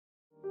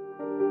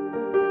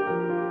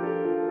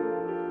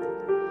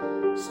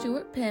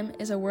Stuart Pimm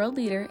is a world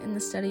leader in the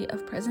study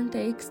of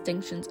present-day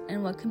extinctions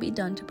and what can be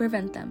done to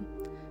prevent them.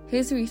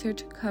 His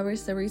research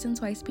covers the reasons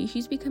why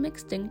species become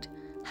extinct,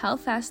 how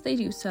fast they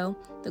do so,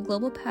 the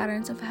global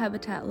patterns of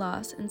habitat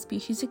loss and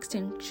species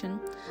extinction,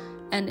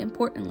 and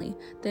importantly,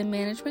 the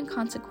management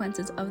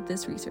consequences of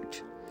this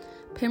research.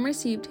 Pimm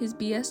received his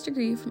BS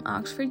degree from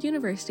Oxford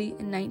University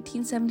in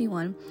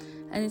 1971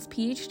 and his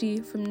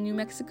PhD from New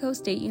Mexico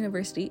State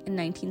University in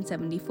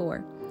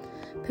 1974.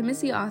 Pimm is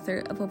the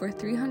author of over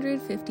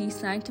 350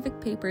 scientific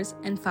papers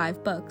and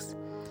 5 books.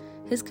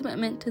 His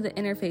commitment to the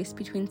interface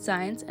between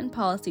science and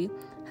policy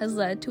has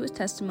led to his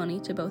testimony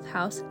to both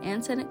House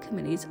and Senate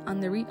committees on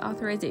the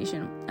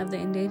reauthorization of the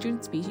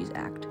Endangered Species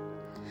Act.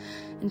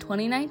 In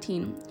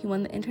 2019, he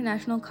won the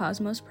International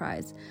Cosmos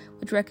Prize,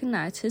 which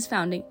recognized his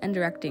founding and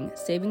directing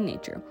Saving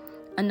Nature,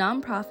 a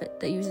nonprofit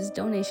that uses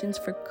donations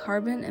for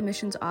carbon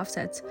emissions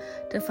offsets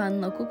to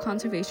fund local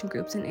conservation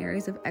groups in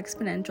areas of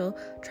exponential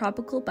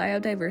tropical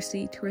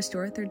biodiversity to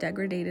restore their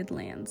degraded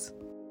lands.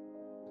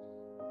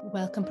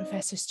 Welcome,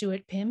 Professor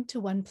Stuart Pimm, to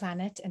One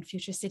Planet and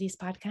Future Cities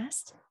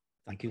podcast.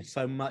 Thank you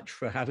so much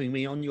for having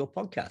me on your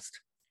podcast.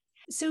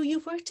 So you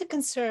work to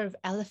conserve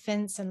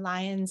elephants and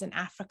lions in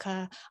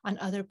Africa, on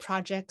other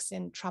projects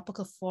in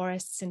tropical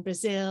forests in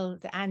Brazil,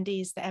 the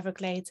Andes, the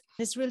Everglades.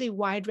 This really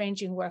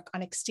wide-ranging work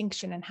on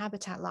extinction and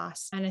habitat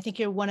loss. And I think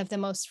you're one of the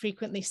most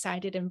frequently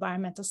cited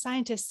environmental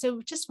scientists.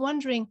 So just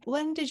wondering,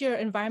 when did your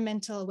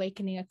environmental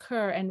awakening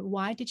occur and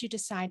why did you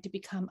decide to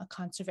become a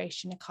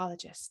conservation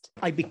ecologist?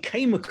 I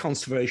became a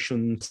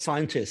conservation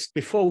scientist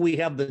before we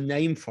had the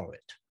name for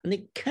it. And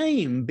it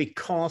came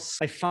because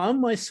I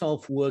found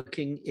myself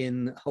working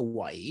in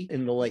Hawaii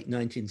in the late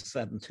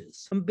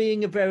 1970s and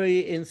being a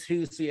very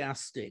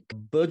enthusiastic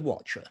bird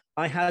watcher.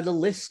 I had a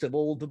list of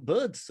all the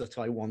birds that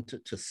I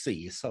wanted to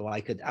see so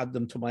I could add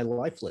them to my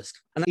life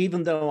list. And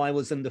even though I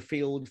was in the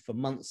field for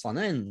months on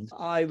end,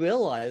 I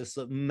realized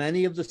that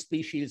many of the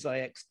species I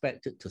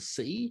expected to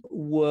see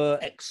were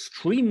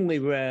extremely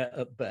rare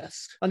at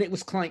best. And it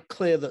was quite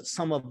clear that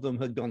some of them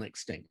had gone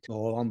extinct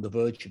or on the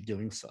verge of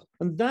doing so.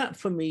 And that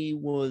for me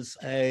was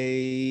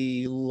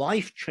a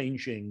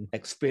life-changing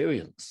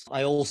experience.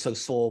 I also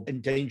saw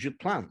endangered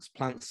plants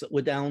that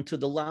were down to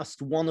the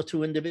last 1 or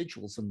 2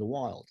 individuals in the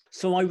wild.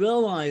 So I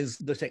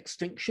realized that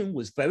extinction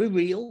was very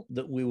real,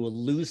 that we were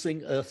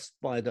losing Earth's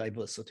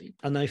biodiversity.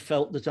 And I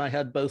felt that I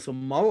had both a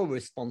moral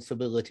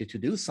responsibility to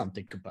do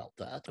something about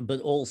that, but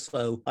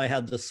also I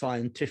had the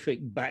scientific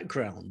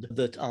background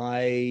that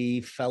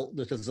I felt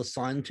that as a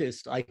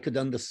scientist, I could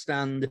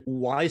understand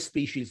why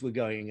species were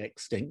going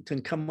extinct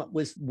and come up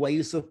with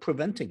ways of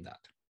preventing that.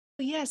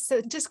 Yes,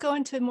 so just go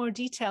into more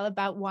detail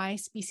about why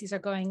species are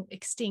going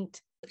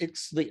extinct.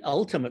 It's the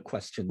ultimate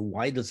question.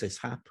 Why does this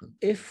happen?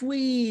 If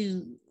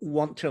we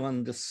want to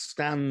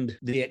understand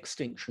the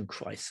extinction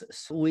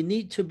crisis, we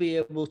need to be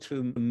able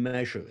to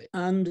measure it.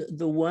 And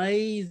the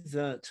way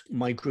that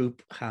my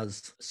group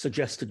has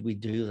suggested we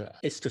do that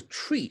is to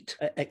treat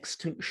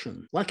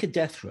extinction like a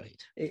death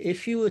rate.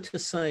 If you were to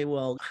say,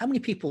 well, how many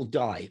people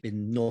die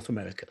in North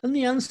America? And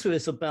the answer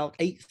is about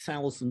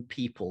 8,000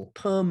 people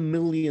per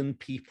million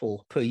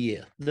people per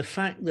year. The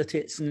fact that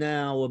it's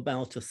now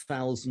about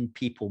 1,000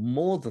 people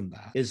more than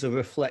that is a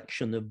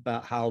reflection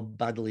about how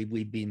badly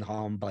we've been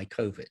harmed by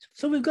COVID.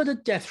 So we've got a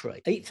death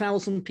rate,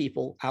 8,000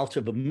 people out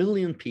of 1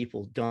 million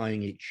people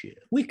dying each year.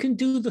 We can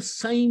do the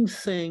same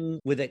thing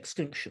with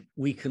extinction.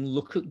 We can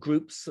look at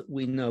groups that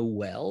we know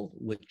well,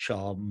 which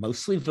are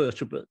mostly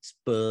vertebrates,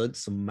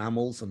 birds and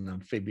mammals and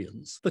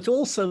amphibians, but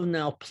also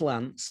now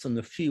plants and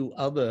a few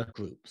other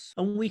groups.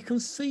 And we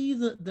can see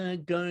that they're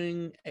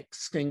going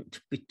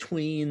extinct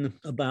between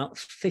about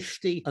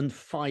 50 and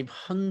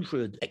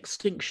 500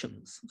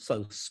 extinctions,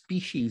 so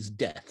species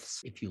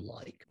deaths, if you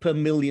like, per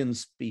million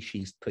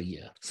species per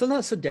year. So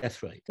that's a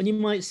death rate. And you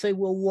might say,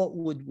 well, what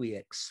would we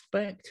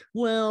expect?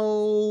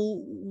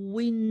 Well,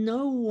 we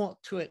know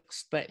what to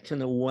expect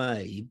in a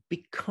way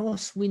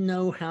because we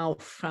know how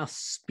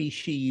fast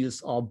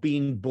species are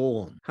being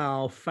born,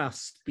 how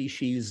fast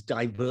species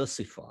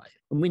diversify.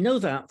 And we know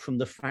that from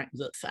the fact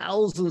that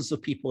thousands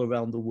of people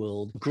around the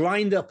world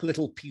grind up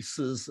little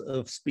pieces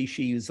of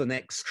species and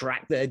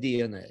extract their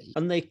DNA.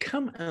 And they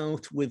come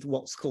out with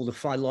what's called a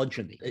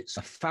phylogeny. It's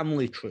a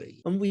family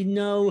tree. And we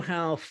know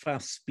how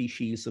fast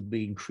species are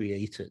being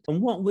created. And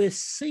what we're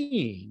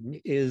seeing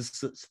is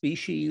that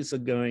species are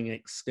going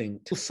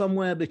extinct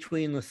somewhere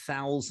between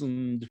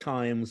 1,000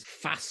 times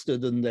faster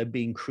than they're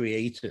being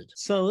created.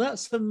 So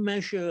that's a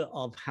measure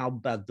of how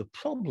bad the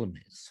problem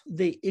is.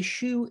 The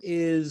issue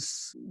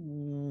is,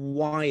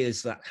 why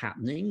is that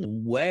happening?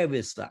 Where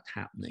is that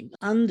happening?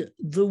 And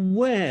the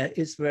where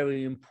is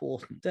very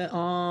important. There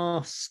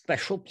are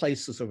special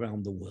places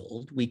around the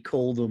world. We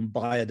call them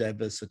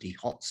biodiversity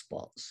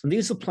hotspots. And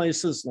these are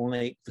places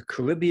like the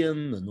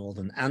Caribbean, the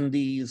Northern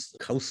Andes, the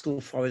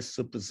coastal forests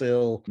of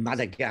Brazil,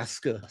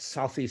 Madagascar,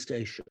 Southeast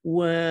Asia,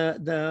 where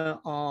there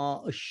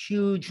are a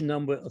huge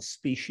number of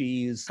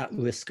species at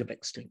risk of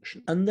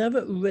extinction. And they're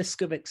at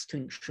risk of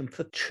extinction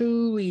for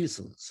 2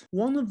 reasons.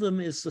 One of them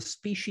is the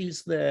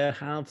species there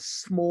have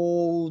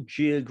small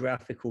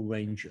geographical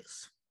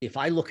ranges. If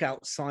I look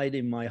outside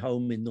in my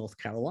home in North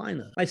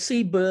Carolina, I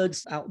see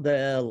birds out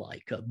there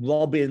like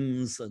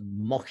robins and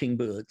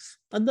mockingbirds.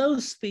 And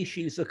those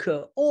species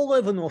occur all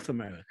over North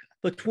America.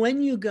 But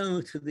when you go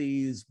to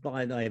these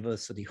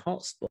biodiversity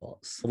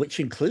hotspots, which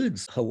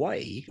includes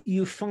Hawaii,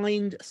 you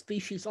find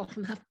species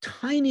often have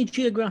tiny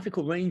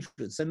geographical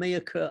ranges. They may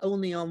occur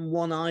only on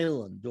one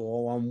island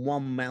or on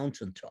one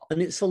mountaintop. And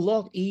it's a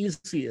lot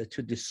easier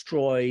to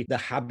destroy the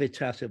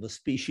habitat of a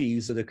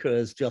species that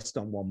occurs just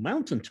on one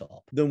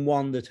mountaintop than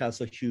one that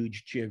has a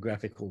huge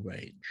geographical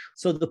range.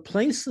 So the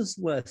places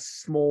where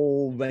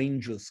small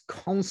ranges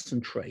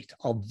concentrate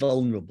are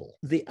vulnerable.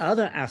 The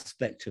other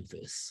aspect of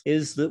this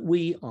is that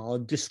we are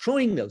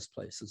destroying those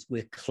places.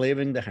 We're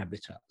clearing the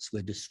habitats,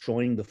 we're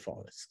destroying the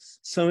forests.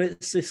 So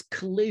it's this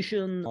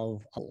collision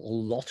of a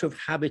lot of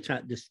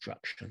habitat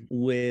destruction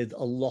with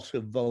a lot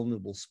of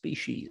vulnerable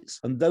species.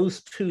 And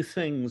those two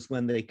things,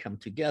 when they come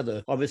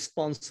together, are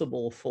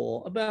responsible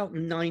for about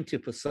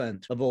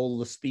 90% of all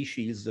the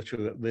species that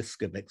are at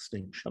risk of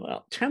extinction.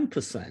 About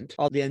 10%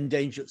 are the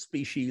endangered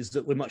species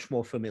that we're much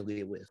more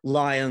familiar with,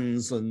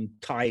 lions and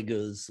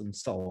tigers and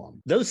so on.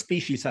 Those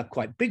species have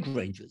quite big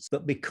ranges,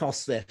 but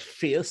because they're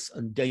fierce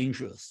and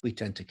dangerous, we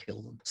tend to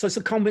kill them. So it's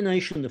a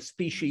combination of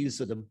species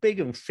that are big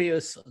and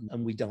fierce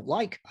and we don't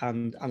like,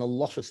 and a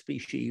lot of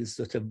species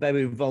that are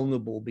very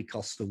vulnerable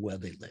because of where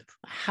they live.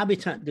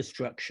 Habitat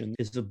destruction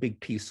is a big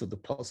piece of the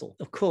puzzle.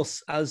 Of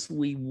course, as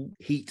we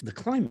heat the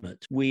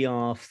climate, we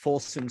are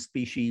forcing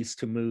species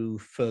to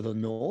move further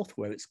north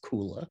where it's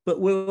cooler, but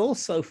we're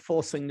also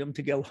forcing them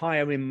to go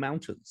higher in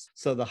mountains.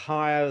 So the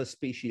higher a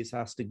species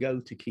has to go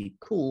to keep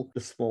cool,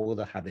 the smaller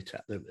the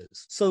habitat there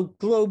is. So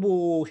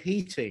global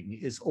heating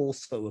is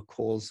also a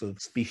cause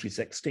of species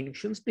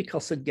extinctions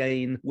because,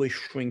 again, we're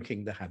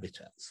shrinking the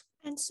habitats.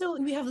 And so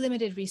we have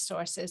limited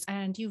resources,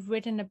 and you've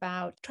written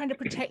about trying to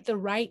protect the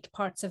right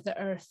parts of the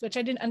earth, which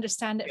I didn't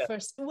understand at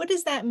first. What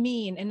does that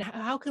mean, and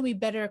how can we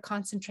better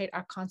concentrate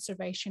our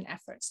conservation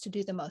efforts to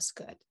do the most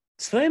good?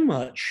 It's very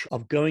much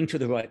of going to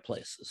the right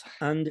places.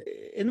 And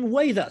in a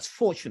way, that's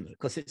fortunate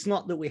because it's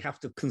not that we have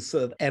to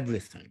conserve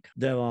everything.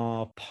 There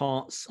are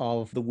parts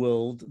of the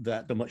world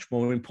that are much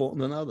more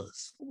important than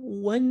others.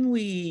 When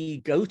we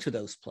go to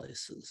those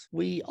places,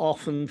 we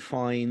often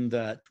find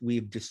that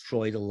we've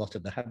destroyed a lot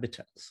of the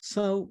habitats.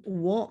 So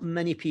what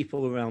many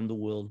people around the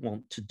world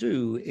want to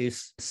do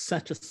is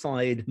set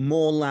aside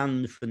more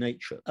land for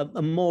nature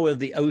and more of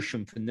the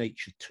ocean for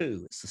nature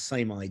too. It's the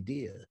same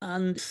idea.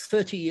 And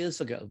 30 years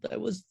ago, there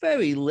was very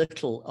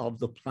little of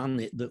the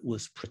planet that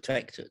was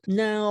protected.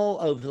 Now,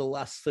 over the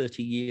last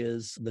 30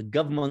 years, the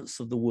governments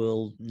of the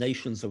world,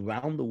 nations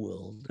around the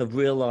world, have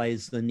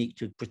realized the need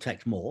to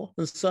protect more.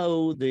 And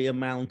so the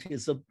amount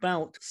is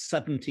about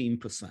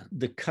 17%.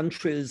 The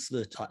countries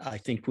that I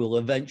think will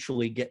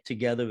eventually get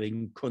together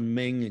in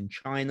Kunming in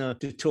China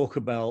to talk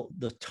about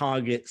the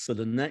targets for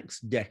the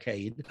next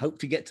decade hope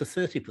to get to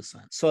 30%.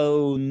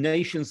 So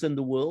nations in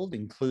the world,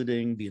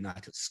 including the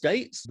United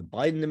States, the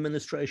Biden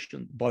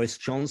administration, Boris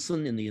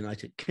Johnson in the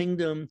United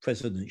Kingdom,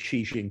 President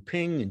Xi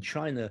Jinping in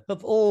China,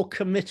 have all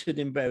committed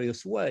in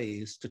various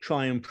ways to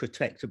try and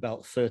protect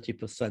about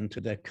 30%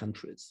 of their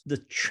countries.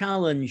 The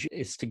challenge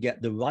is to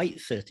get the right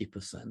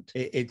 30%.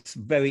 It's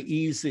very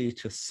easy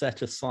to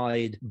set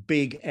aside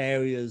big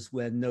areas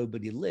where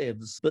nobody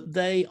lives, but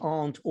they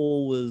aren't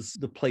always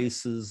the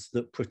places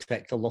that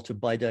protect a lot of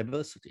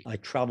biodiversity. I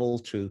travel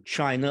to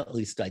China, at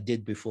least I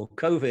did before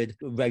COVID,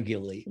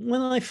 regularly.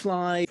 When I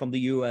fly from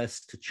the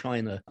US to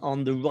China,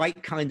 on the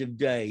right kind of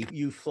day,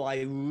 you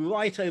fly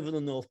right over the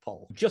North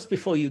Pole. Just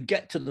before you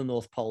get to the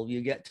North Pole,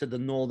 you get to the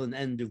northern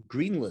end of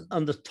Greenland.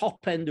 And the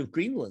top end of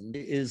Greenland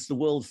is the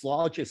world's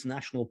largest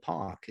national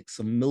park. It's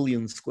 1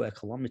 million square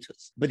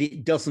kilometers, but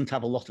it doesn't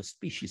have a lot of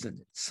species in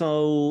it.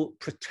 So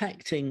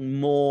protecting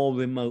more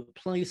remote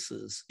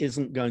places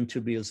isn't going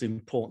to be as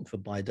important for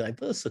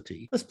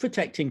biodiversity as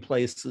protecting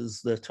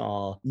places that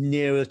are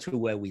nearer to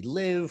where we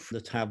live,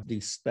 that have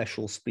these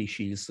special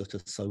species that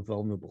are so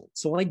vulnerable.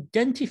 So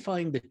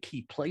identifying the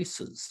key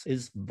places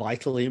is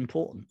vitally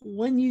important.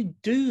 When you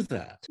do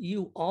that,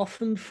 you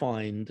often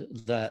find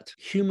that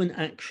human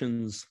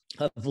actions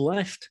have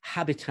left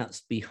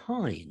habitats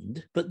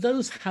behind, but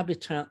those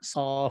habitats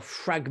are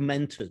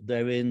fragmented.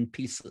 They're in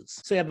pieces.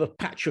 So you have a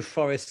patch of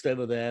forest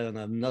over there and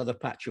another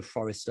patch of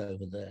forest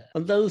over there.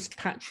 And those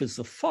patches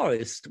of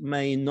forest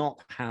may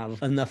not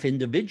have enough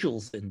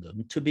individuals in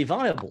them to be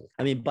viable.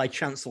 I mean, by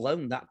chance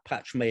alone, that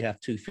patch may have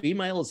 2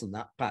 females and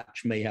that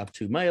patch may have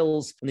 2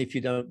 males. And if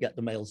you don't get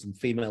the males and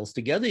females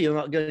together, you're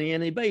not getting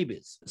any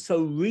babies.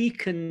 So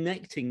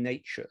reconnecting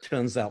nature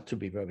turns out to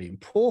be very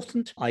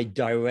important. I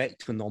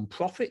direct a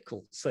nonprofit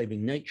called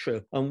Saving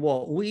Nature. And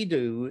what we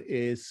do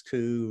is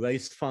to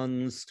raise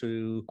funds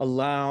to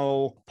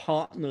allow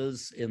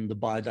partners in the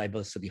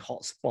biodiversity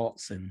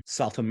hotspots in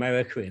South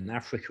America, in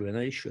Africa, and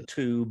Asia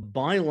to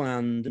buy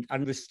land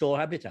and restore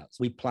habitats.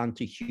 We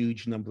plant a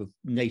huge number of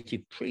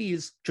native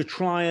trees to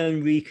try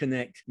and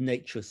reconnect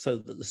nature so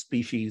that the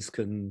species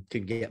can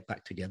get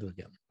back together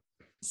again.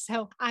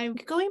 So I'm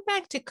going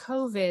back to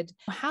COVID.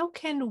 How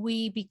can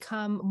we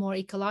become more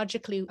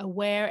ecologically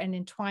aware and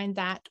entwine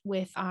that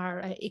with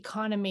our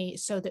economy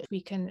so that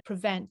we can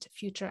prevent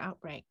future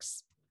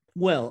outbreaks?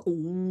 Well,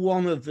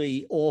 one of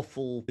the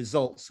awful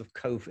results of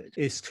COVID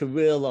is to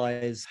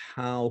realize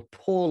how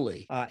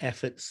poorly our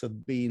efforts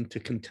have been to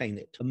contain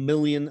it. 1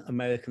 million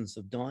Americans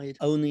have died.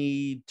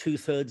 Only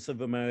 2/3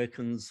 of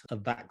Americans are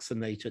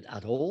vaccinated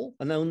at all,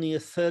 and only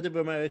 1/3 of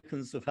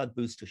Americans have had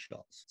booster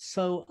shots.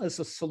 So, as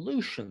a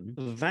solution,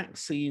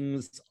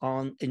 vaccines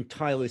aren't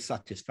entirely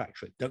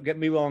satisfactory. Don't get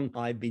me wrong,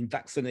 I've been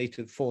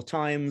vaccinated 4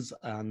 times,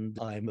 and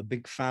I'm a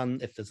big fan.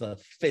 If there's a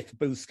 5th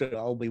booster,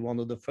 I'll be one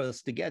of the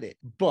first to get it.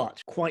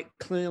 But quite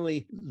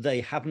clearly,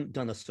 they haven't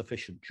done a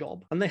sufficient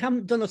job. And they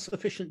haven't done a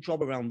sufficient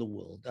job around the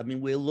world. I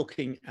mean, we're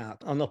looking at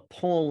an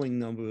appalling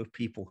number of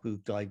people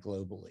who've died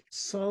globally.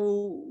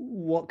 So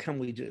what can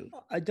we do?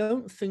 I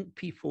don't think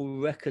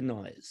people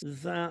recognize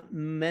that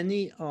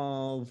many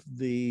of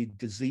the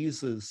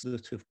diseases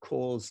that have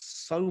caused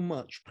so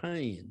much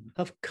pain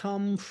have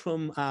come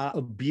from our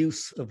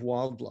abuse of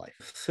wildlife.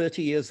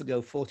 30 years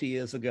ago, 40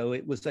 years ago,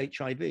 it was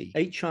HIV.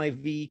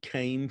 HIV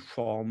came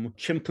from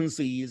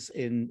chimpanzees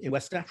in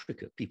West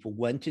Africa. People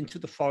went into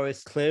the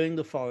forest, clearing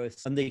the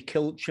forest, and they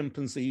killed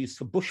chimpanzees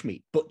for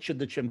bushmeat, butchered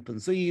the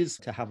chimpanzees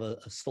to have a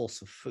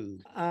source of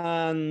food.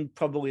 And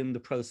probably in the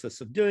process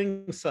of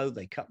doing so,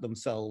 they cut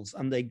themselves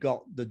and they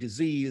got the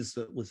disease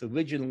that was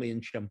originally in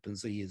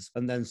chimpanzees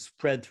and then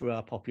spread through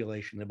our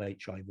population of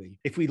HIV.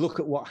 If we look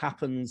at what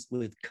happens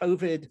with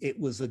COVID, it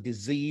was a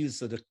disease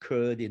that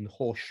occurred in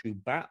horseshoe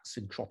bats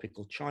in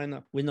tropical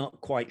China. We're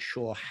not quite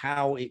sure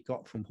how it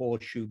got from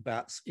horseshoe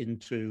bats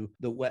into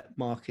the wet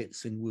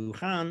markets in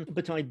Wuhan,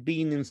 but I've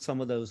been in some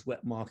of those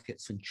wet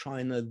markets in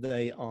China.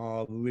 They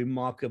are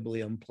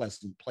remarkably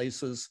unpleasant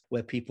places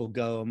where people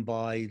go and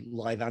buy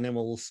live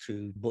animals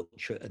to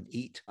butcher and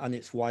eat. And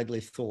it's widely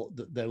thought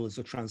that there was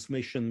a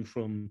transmission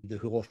from the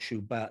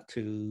horseshoe bat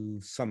to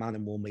some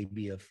animal,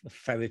 maybe a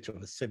ferret or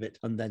a civet,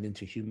 and then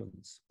into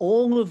humans.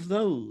 All of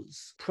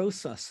those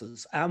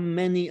processes and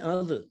many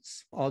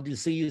others are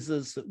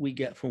diseases that we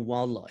get from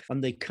wildlife,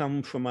 and they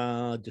come from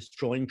our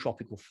destroying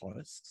tropical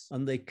forests,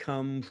 and they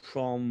come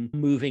from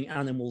moving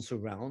animals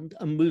around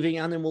and moving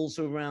animals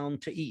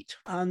around to eat.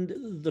 And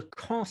the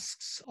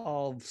costs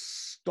of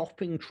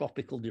stopping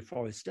tropical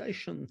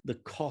deforestation, the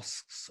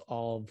costs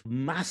of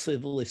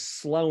massively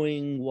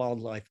slowing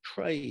wildlife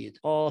trade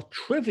are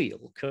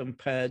trivial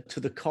compared to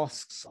the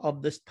costs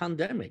of this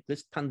pandemic.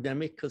 This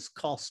pandemic has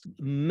cost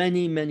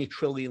many, many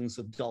trillions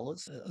of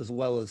dollars, as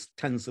well as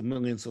tens of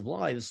millions of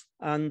lives.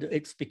 And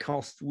it's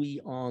because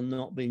we are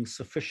not being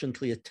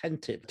sufficiently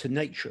attentive to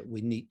nature.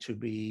 We need to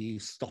be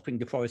stopping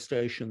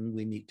deforestation.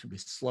 We need to be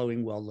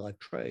slowing wildlife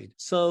trade.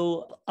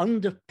 So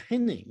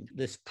underpinning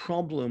this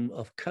problem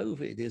of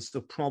COVID is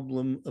the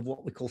problem of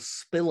what we call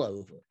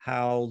spillover,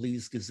 how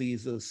these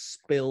diseases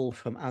spill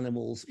from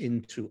animals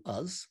into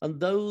us. And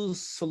those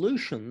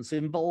solutions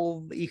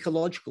involve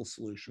ecological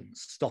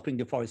solutions, stopping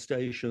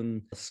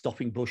deforestation,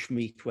 stopping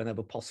bushmeat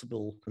whenever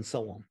possible, and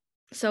so on.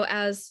 So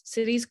as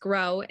cities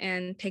grow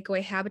and take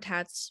away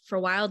habitats for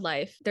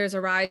wildlife, there's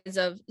a rise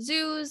of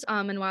zoos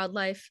and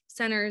wildlife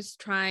centers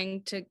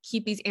trying to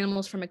keep these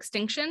animals from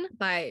extinction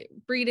by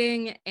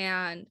breeding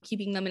and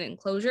keeping them in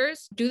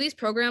enclosures. Do these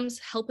programs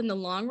help in the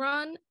long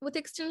run with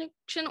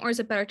extinction, or is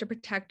it better to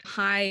protect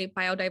high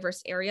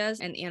biodiverse areas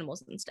and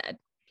animals instead?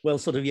 Well,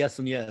 sort of yes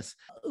and yes.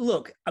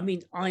 Look, I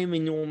mean, I'm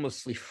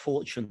enormously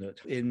fortunate.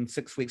 In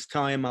 6 weeks'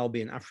 time, I'll be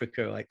in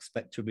Africa. I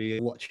expect to be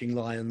watching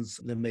lions.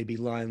 There may be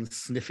lions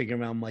sniffing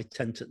around my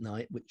tent at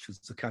night, which is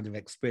the kind of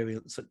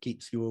experience that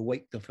keeps you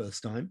awake the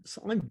first time.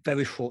 So I'm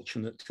very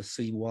fortunate to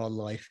see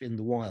wildlife in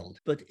the wild.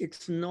 But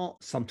it's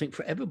not something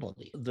for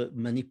everybody, that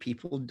many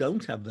people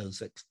don't have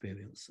those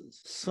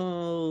experiences.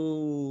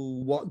 So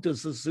what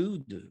does a zoo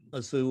do?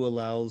 A zoo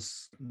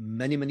allows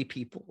many, many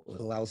people,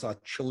 allows our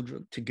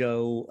children to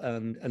go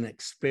and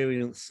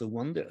experience the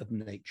wonder of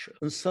nature.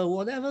 And so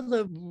whatever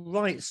the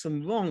rights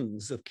and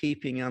wrongs of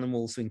keeping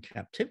animals in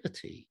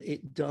captivity,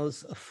 it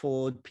does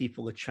afford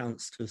people a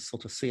chance to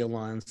sort of see a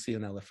lion, see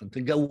an elephant,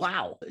 and go,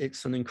 wow,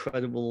 it's an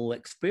incredible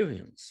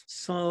experience.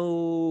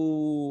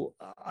 So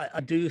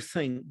I do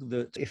think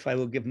that if I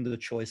were given the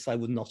choice, I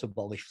would not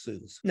abolish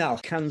zoos. Now,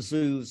 can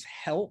zoos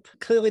help?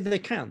 Clearly they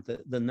can.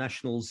 The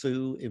National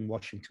Zoo in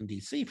Washington,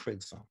 D.C., for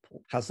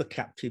example, has a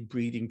captive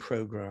breeding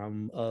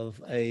program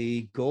of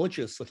a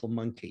gorgeous little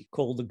monkey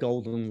called the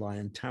golden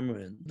lion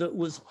tamarin that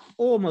was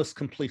almost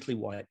completely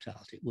wiped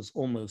out. It was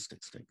almost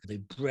extinct.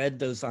 They bred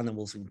those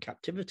animals in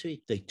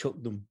captivity. They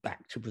took them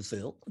back to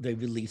Brazil. They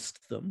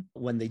released them.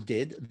 When they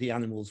did, the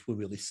animals were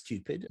really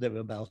stupid. They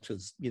were about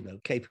as,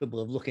 capable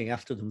of looking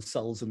after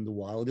themselves in the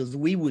wild as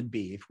we would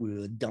be if we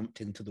were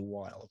dumped into the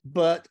wild.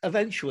 But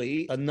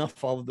eventually,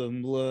 enough of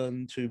them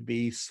learned to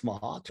be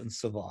smart and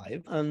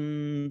survive,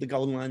 and the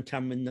golden lion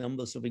tamarin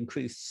numbers have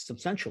increased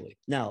substantially.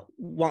 Now,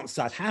 once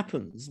that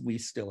happens, we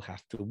still have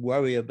have to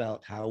worry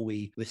about how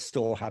we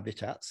restore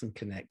habitats and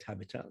connect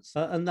habitats.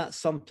 And that's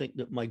something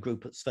that my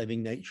group at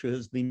Saving Nature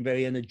has been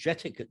very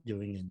energetic at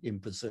doing in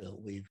Brazil.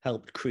 We've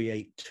helped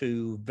create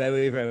 2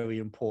 very, very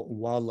important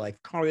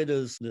wildlife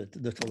corridors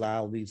that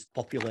allow these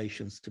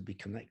populations to be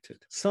connected.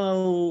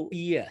 So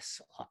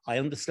yes, I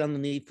understand the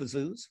need for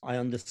zoos. I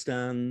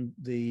understand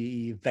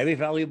the very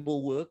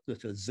valuable work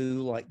that a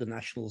zoo like the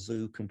National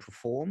Zoo can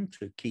perform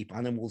to keep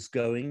animals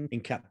going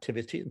in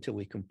captivity until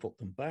we can put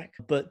them back.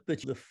 But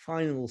the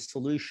final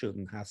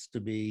solution has to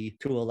be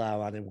to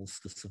allow animals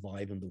to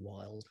survive in the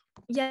wild.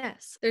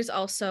 Yes, there's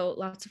also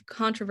lots of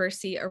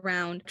controversy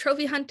around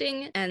trophy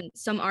hunting, and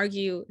some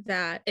argue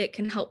that it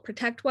can help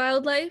protect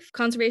wildlife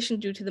conservation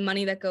due to the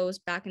money that goes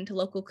back into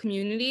local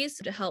communities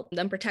to help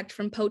them protect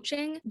from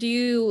poaching. Do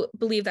you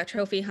believe that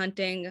trophy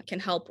hunting can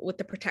help with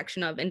the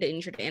protection of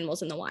endangered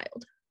animals in the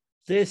wild?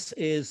 This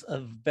is a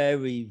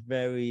very,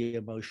 very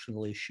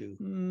emotional issue.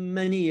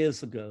 Many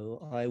years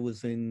ago, I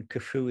was in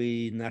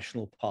Kafue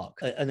National Park,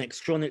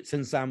 it's in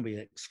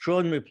Zambia,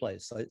 extraordinary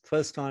place.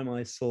 First time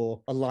I saw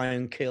a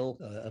lion kill,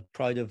 a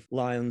pride of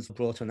lions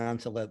brought an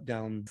antelope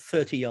down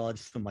 30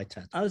 yards from my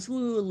tent. As we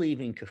were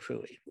leaving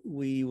Kafue,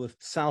 we were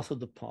south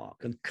of the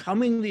park and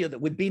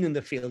we'd been in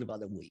the field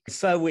about a week.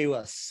 So we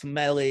were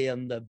smelly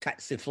and the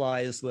tsetse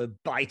flies were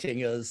biting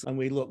us and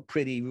we looked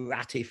pretty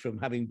ratty from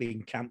having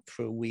been camped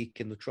for a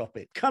week in the tropics.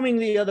 Coming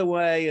the other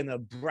way in a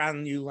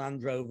brand new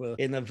Land Rover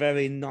in a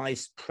very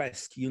nice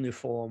pressed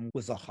uniform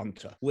was a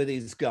hunter with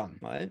his gun,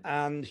 right?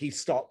 And he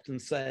stopped and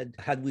said,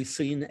 had we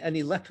seen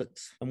any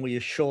leopards? And we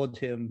assured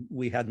him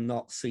we had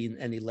not seen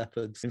any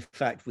leopards. In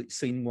fact, we'd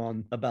seen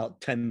one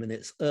about 10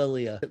 minutes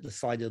earlier at the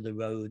side of the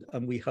road,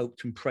 and we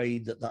hoped and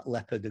prayed that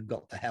leopard had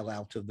got the hell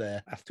out of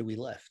there after we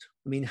left.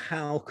 I mean,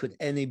 how could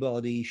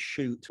anybody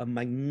shoot a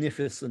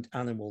magnificent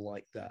animal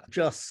like that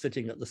just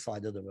sitting at the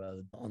side of the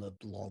road on a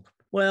log?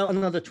 Well,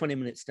 another 20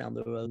 minutes down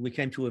the road, we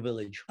came to a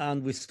village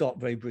and we stopped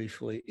very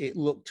briefly. It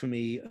looked to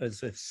me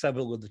as if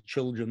several of the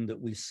children that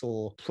we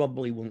saw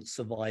probably wouldn't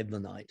survive the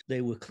night.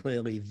 They were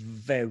clearly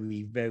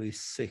very, very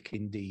sick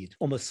indeed,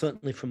 almost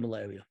certainly from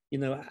malaria. You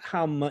know,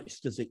 how much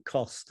does it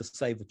cost to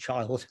save a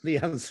child? The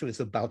answer is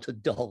about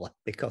 $1,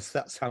 because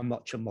that's how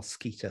much a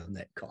mosquito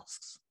net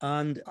costs.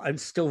 And I'm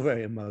still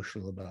very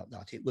emotional about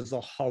that. It was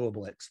a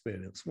horrible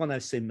experience, one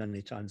I've seen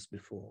many times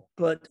before.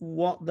 But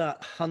what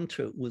that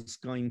hunter was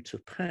going to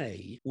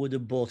pay would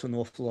have bought an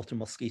awful lot of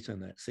mosquito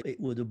nets. It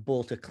would have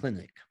bought a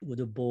clinic, would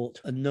have bought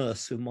a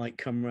nurse who might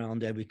come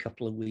around every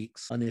couple of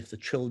weeks. And if the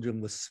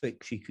children were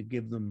sick, she could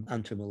give them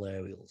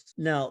antimalarials.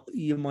 Now,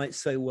 you might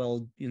say,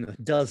 well, you know,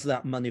 does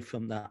that money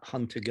from that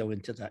hunter go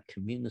into that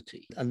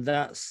community? And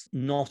that's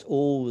not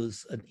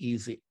always an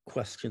easy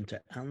question to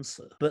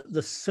answer. But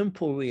the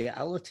simple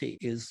reality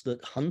is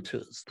that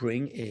hunters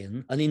bring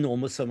in an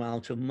enormous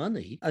amount of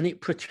money, and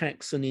it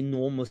protects an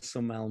enormous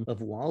amount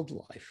of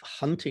wildlife.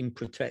 Hunting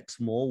protects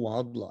more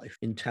wildlife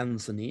in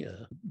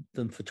Tanzania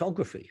than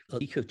photography,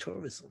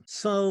 ecotourism.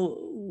 So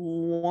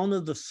one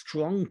of the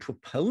strong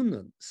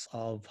proponents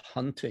of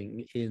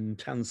hunting in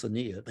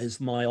Tanzania is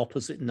my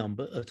opposite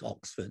number at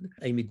Oxford,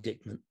 Amy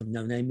Dickman. I've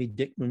known Amy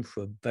Dickman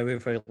for a very,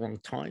 very long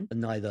time,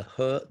 and neither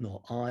her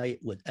nor I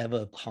would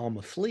ever harm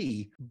a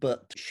flea,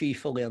 but she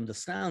fully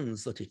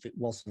understands that if it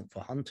wasn't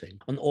for hunting,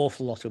 an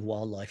awful lot of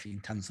wildlife in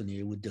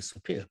Tanzania would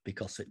disappear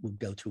because it would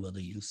go to other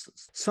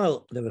uses.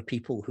 So there are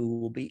people who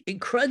will be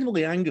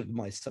incredibly angered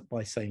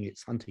by saying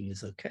it's hunting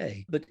is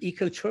okay, but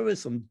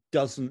ecotourism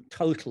doesn't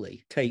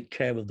totally take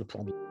care of the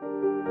problem.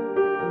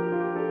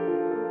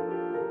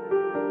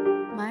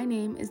 My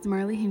name is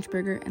Marley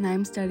Hinchberger, and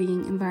I'm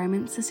studying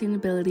environment,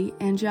 sustainability,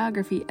 and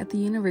geography at the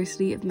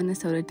University of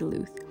Minnesota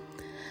Duluth.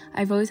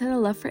 I've always had a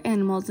love for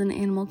animals and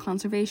animal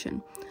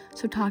conservation,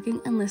 so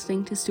talking and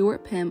listening to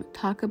Stuart Pimm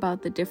talk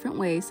about the different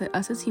ways that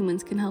us as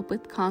humans can help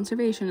with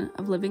conservation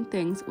of living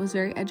things was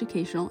very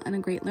educational and a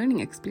great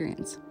learning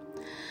experience.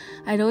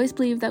 I'd always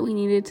believed that we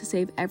needed to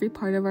save every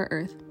part of our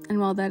Earth, and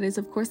while that is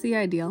of course the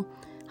ideal,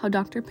 how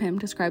Dr. Pimm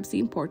describes the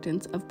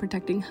importance of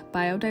protecting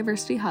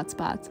biodiversity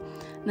hotspots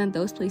and that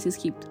those places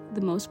keep the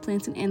most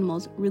plants and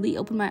animals really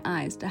opened my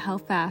eyes to how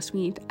fast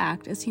we need to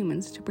act as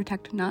humans to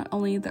protect not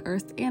only the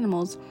Earth's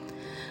animals,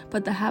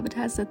 but the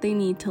habitats that they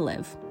need to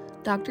live.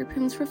 Dr.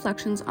 Pimm's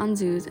reflections on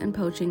zoos and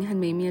poaching had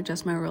made me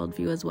adjust my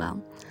worldview as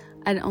well.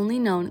 I'd only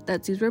known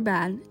that zoos were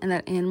bad and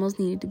that animals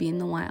needed to be in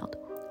the wild.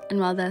 And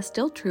while that's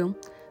still true,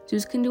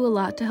 zoos can do a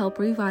lot to help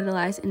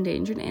revitalize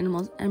endangered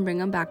animals and bring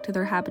them back to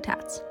their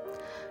habitats.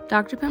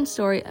 Dr. Pimm's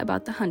story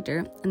about the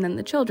hunter and then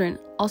the children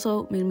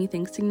also made me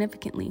think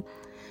significantly.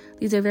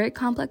 These are very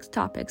complex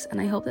topics, and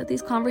I hope that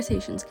these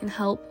conversations can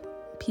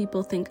help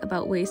people think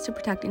about ways to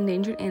protect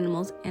endangered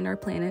animals and our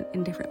planet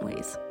in different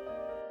ways.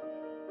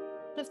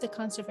 Of the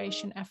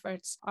conservation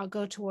efforts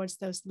go towards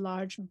those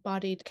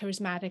large-bodied,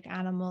 charismatic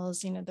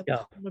animals, you know, the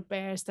polar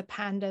bears, the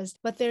pandas,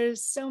 but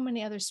there's so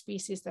many other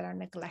species that are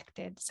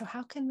neglected. So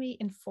how can we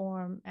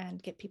inform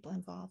and get people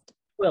involved?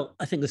 Well,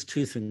 I think there's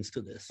two things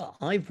to this.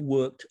 I've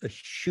worked a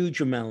huge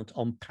amount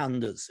on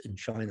pandas in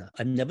China.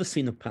 I've never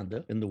seen a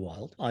panda in the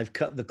wild.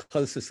 The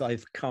closest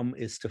I've come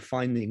is to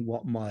finding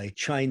what my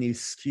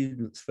Chinese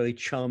students very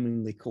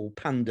charmingly call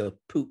panda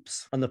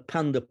poops. And the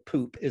panda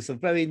poop is a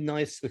very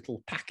nice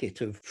little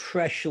packet of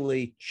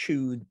freshly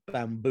chewed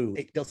bamboo.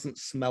 It doesn't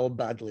smell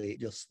badly.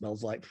 It just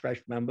smells like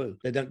fresh bamboo.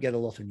 They don't get a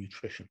lot of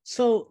nutrition.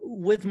 So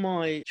with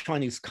my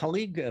Chinese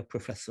colleague,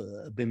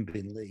 Professor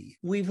Binbin Li,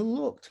 we've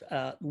looked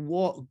at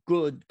what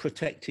good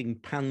protecting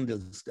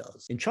pandas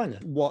does in China.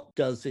 What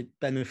does it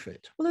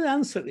benefit? Well, the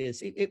answer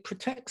is it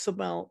protects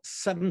about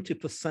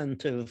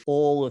 70% of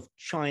all of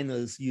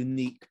China's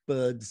unique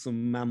birds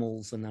and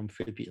mammals and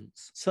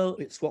amphibians. So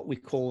it's what we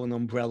call an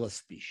umbrella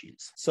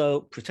species. So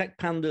protect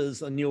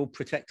pandas and you'll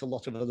protect a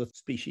lot of other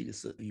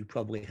species that you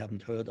probably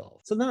haven't heard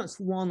of. So that's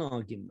one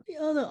argument. The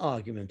other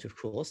argument, of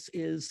course,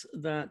 is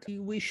that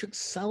we should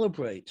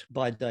celebrate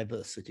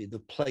biodiversity. The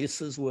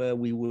places where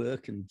we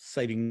work in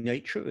saving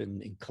nature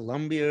in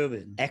Colombia,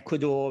 in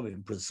Ecuador,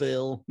 in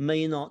Brazil,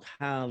 may not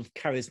have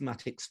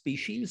charismatic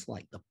species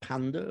like the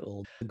panda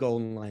or the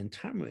golden lion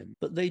tamarin,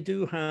 but they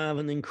do have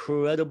an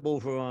incredible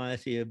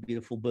variety of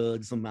beautiful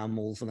birds and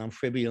mammals and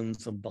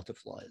amphibians and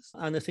butterflies.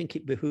 And I think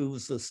it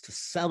behooves us to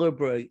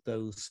celebrate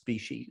those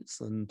species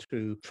and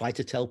to try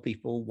to tell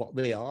people what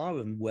they are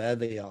and where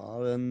they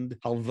are and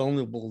how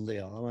vulnerable they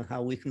are and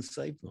how we can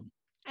save them.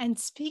 And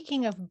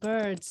speaking of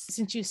birds,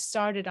 since you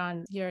started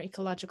on your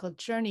ecological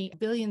journey,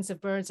 billions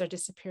of birds are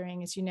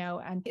disappearing, as you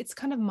know, and it's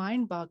kind of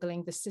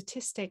mind-boggling, the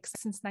statistics.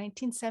 Since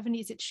 1970,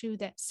 is it true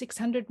that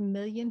 600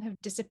 million have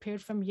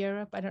disappeared from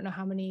Europe? I don't know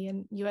how many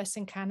in US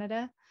and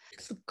Canada.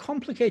 It's a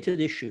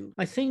complicated issue.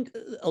 I think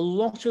a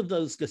lot of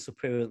those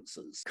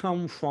disappearances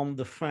come from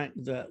the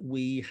fact that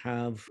we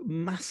have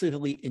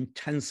massively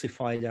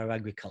intensified our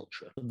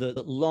agriculture.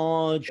 The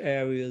large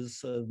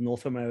areas of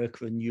North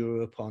America and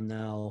Europe are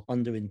now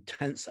under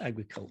intense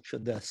agriculture.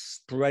 They're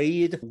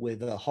sprayed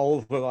with a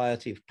whole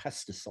variety of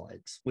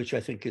pesticides, which I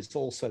think is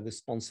also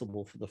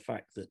responsible for the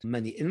fact that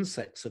many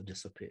insects have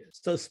disappeared.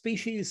 So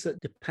species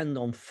that depend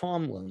on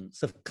farmlands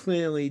have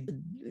clearly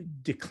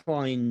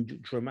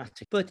declined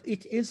dramatically. But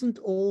it isn't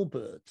all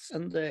birds,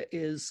 and there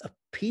is a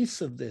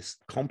piece of this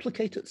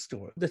complicated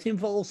story that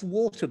involves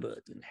water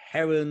birds and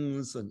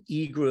herons and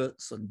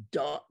egrets and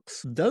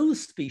ducks. Those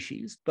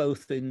species,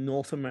 both in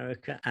North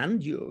America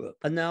and Europe,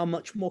 are now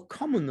much more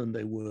common than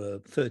they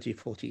were 30,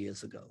 40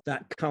 years ago.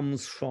 That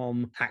comes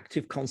from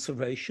active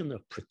conservation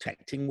of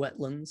protecting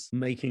wetlands,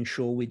 making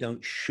sure we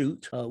don't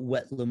shoot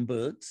wetland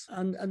birds.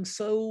 And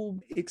so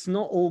it's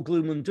not all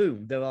gloom and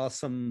doom. There are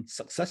some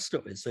success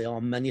stories. There are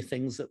many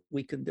things that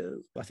we can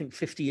do. I think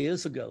 50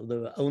 years ago, there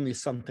were only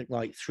something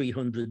like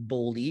 300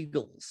 bald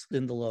eagles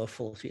in the lower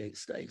 48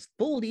 states.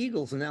 Bald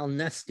eagles are now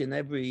nest in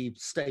every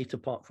state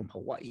apart from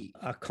Hawaii.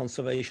 Our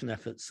conservation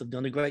efforts have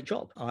done a great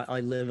job. I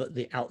live at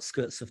the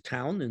outskirts of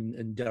town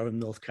in Durham,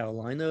 North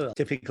Carolina.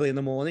 Typically in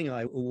the morning,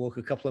 I walk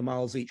a couple of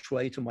miles each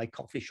way to my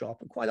coffee shop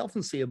and quite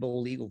often see a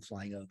bald eagle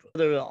flying over.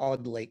 There are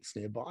odd lakes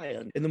nearby,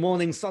 and in the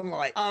morning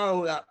sunlight,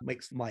 oh, that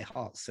makes my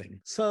heart sing.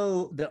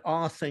 So there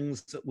are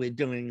things that we're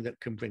doing that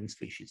can bring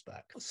species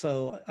back.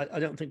 So I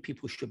don't think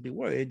people should be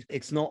worried.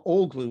 It's not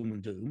all gloom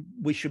and doom.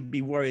 We should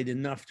be worried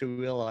enough to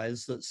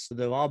realize that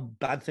there are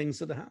bad things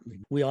that are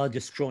happening. We are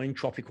destroying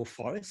tropical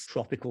forests.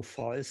 Tropical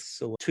forests,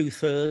 so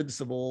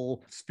 2/3 of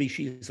all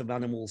species of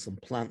animals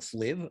and plants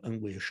live, and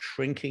we're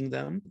shrinking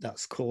them.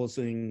 That's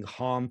causing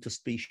harm to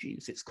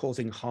species. It's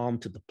causing harm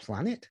to the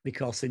planet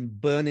because in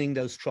burning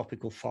those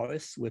tropical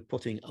forests, we're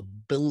putting 1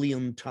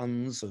 billion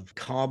tons of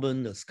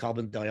carbon as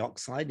carbon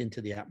dioxide into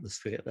the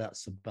atmosphere.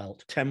 That's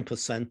about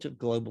 10% of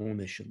global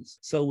emissions.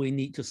 So we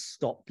need to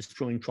stop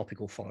destroying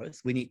tropical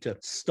forests. We need to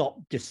stop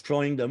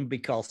destroying them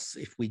because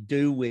if we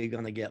do, we're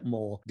going to get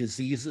more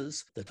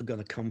diseases that are going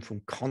to come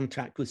from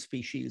contact with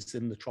species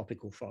in the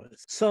tropical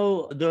forest.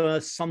 So there are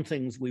some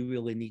things we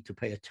really need to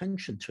pay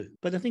attention to.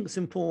 But I think it's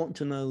important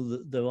to know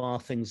that there are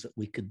things that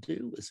we could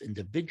do as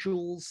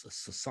individuals, as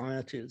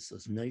societies,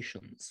 as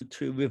nations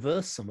to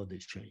reverse some of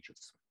these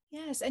changes.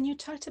 Yes, and you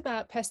talked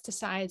about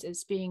pesticides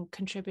as being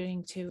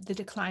contributing to the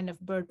decline of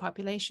bird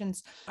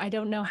populations. I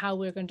don't know how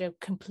we're going to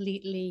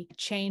completely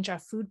change our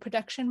food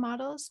production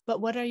models,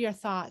 but what are your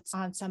thoughts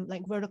on some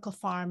like vertical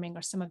farming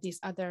or some of these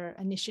other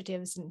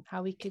initiatives and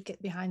how we could get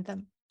behind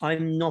them?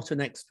 I'm not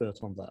an expert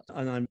on that,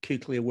 and I'm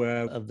acutely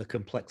aware of the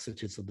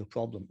complexities of the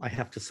problem. I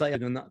have to say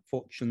I'm not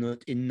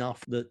fortunate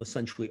enough that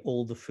essentially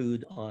all the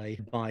food I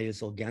buy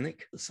is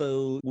organic.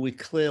 So we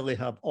clearly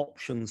have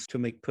options to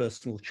make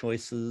personal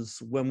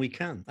choices when we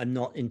can. I'm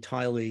not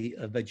entirely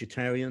a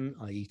vegetarian.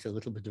 I eat a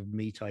little bit of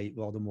meat. I eat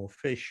rather more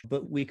fish,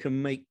 but we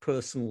can make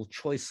personal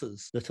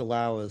choices that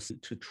allow us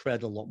to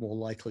tread a lot more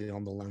lightly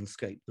on the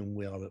landscape than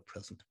we are at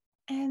present.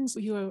 And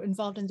you were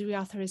involved in the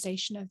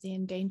reauthorization of the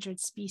Endangered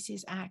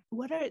Species Act.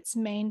 What are its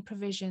main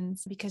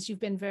provisions? Because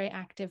you've been very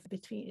active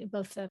between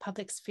both the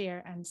public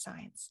sphere and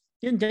science.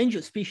 The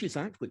Endangered Species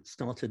Act, which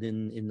started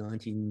in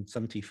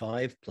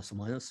 1975, plus or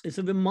minus, is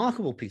a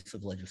remarkable piece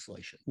of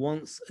legislation.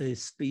 Once a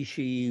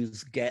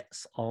species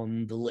gets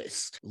on the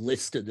list,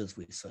 listed as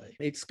we say,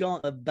 it's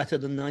got a better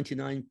than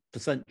 99%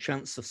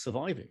 chance of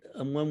surviving.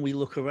 And when we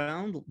look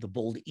around, the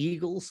bald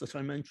eagles that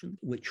I mentioned,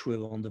 which were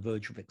on the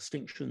verge of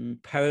extinction,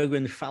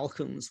 peregrine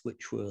falcons,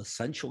 which were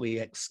essentially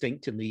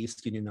extinct in the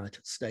eastern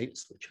United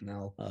States, which are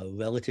now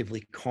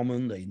relatively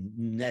common. They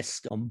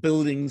nest on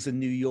buildings in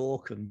New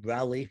York and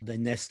Raleigh. They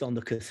nest on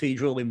the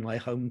cathedral in my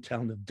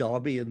hometown of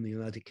Derby in the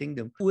United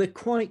Kingdom. We're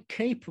quite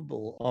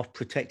capable of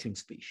protecting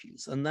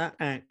species, and that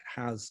act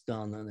has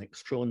done an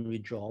extraordinary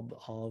job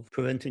of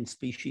preventing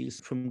species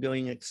from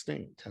going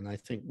extinct. And I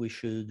think we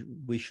should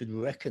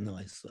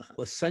recognize that.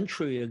 A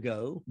century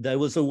ago, there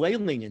was a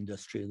whaling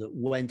industry that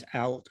went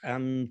out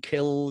and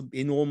killed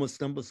enormous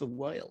numbers of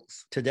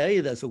whales. Today,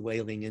 there's a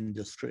whaling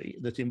industry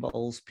that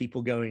involves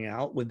people going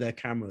out with their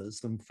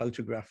cameras and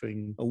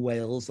photographing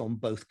whales on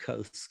both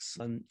coasts.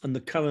 And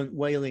the current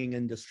whaling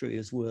industry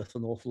is worth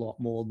an awful lot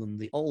more than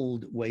the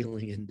old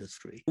whaling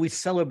industry. We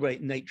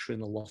celebrate nature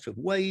in a lot of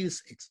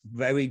ways. It's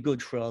very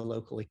good for our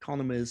local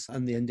economies,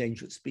 and the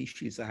Endangered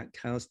Species Act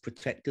has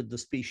protected the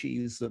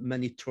species that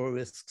many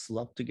tourists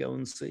love to go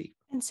and see.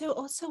 And so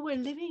also we're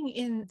living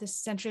in the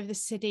center of the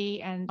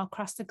city, and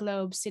across the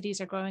globe,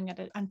 cities are growing at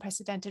an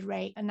unprecedented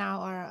rate and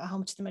now are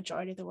home to the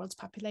majority of the world's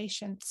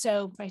population.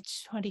 So by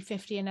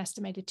 2050, an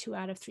estimated 2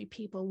 out of 3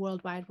 people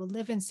worldwide will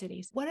live in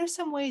cities. What are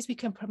some ways we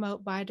can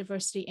promote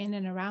biodiversity in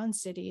and around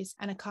cities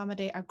and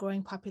accommodate our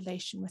growing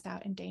population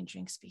without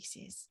endangering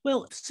species?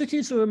 Well,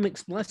 cities are a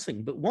mixed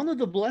blessing, but one of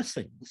the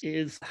blessings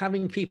is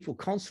having people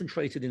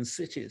concentrated in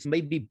cities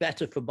may be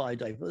better for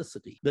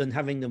biodiversity than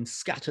having them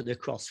scattered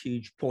across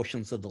huge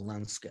portions of the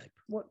landscape.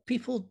 What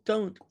people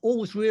don't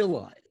always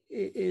realize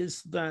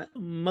is that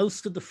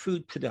most of the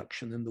food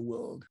production in the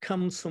world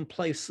comes from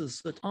places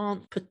that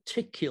aren't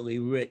particularly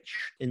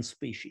rich in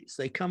species.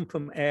 They come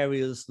from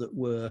areas that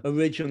were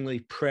originally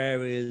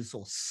prairies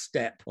or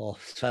steppe or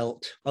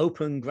veldt,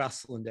 open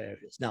grassland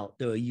areas. Now,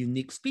 there are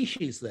unique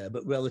species there,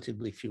 but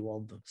relatively few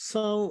of them.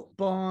 So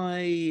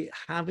by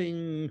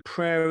having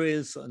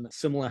prairies and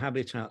similar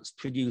habitats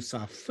produce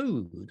our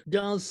food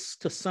does,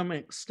 to some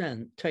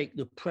extent, take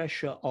the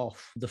pressure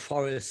off the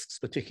forests,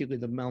 particularly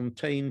the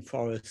montane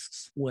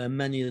forests, where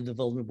many of the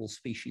vulnerable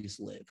species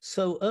live.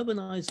 So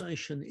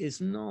urbanization is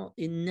not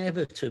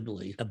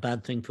inevitably a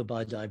bad thing for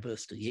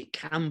biodiversity. It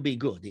can be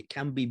good, it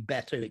can be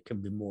better, it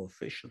can be more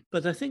efficient.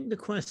 But I think the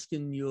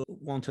question you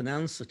want an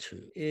answer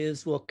to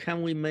is, well,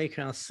 can we make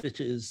our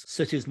cities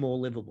more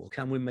livable?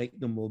 Can we make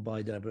them more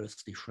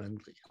biodiversity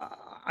friendly?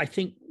 I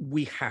think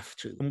we have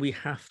to, and we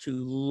have to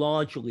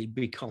largely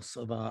because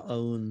of our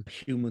own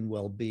human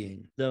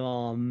well-being. There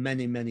are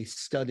many, many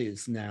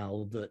studies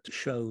now that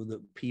show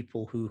that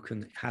people who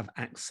can have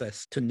access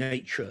to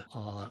nature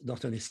are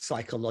not only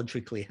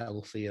psychologically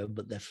healthier,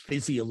 but they're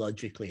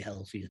physiologically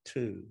healthier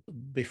too.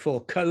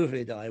 Before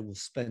COVID, I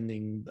was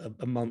spending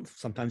a month,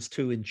 sometimes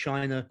 2 in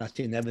China. That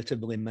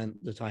inevitably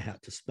meant that I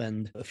had to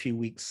spend a few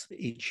weeks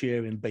each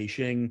year in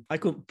Beijing. I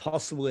couldn't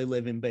possibly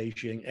live in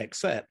Beijing,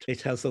 except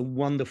it has a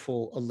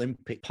wonderful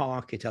Olympic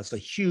park. It has a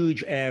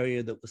huge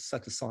area that was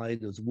set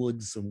aside as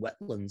woods and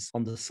wetlands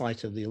on the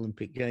site of the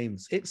Olympic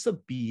Games. It's a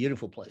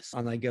beautiful place.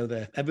 And I go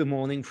there every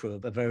morning for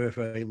a very,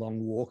 very long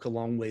walk,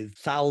 along with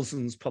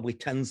thousands, probably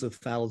tens of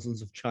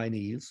thousands of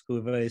Chinese who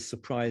are very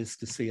surprised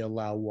to see a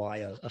Lao Wai,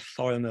 a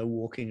foreigner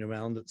walking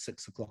around at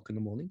 6 o'clock in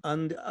the morning.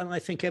 And I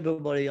think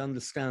everybody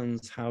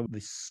understands how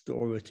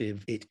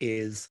restorative it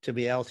is to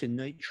be out in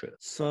nature.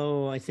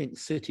 So I think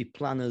city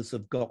planners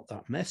have got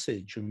that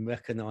message and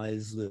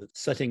recognize that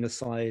setting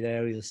aside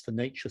areas for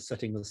nature,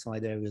 setting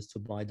aside areas for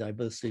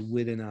biodiversity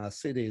within our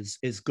cities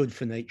is good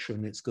for nature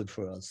and it's good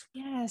for us.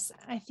 Yes,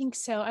 I think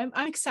so. I'm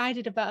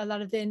excited about a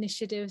lot of the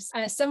initiatives.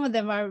 Some of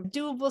them are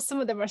doable, some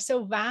of them are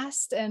so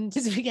vast. And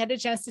we get a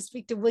chance to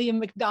speak to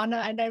William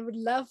McDonough, and I would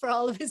love for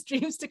all of his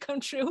dreams to come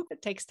true.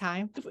 It takes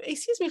time.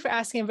 Excuse me for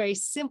asking a very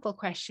simple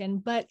question,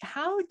 but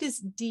how does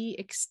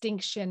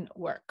de-extinction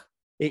work?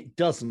 It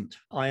doesn't.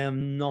 I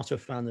am not a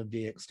fan of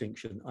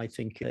de-extinction. I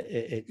think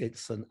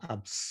it's an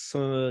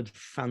absurd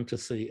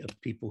fantasy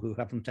of people who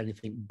haven't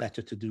anything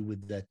better to do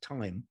with their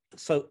time.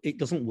 So it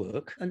doesn't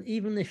work. And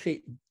even if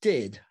it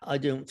did, I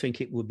don't think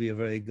it would be a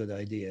very good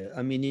idea.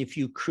 I mean, if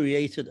you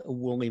created a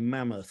woolly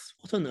mammoth,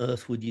 what on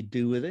earth would you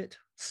do with it?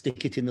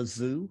 Stick it in a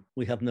zoo?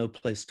 We have no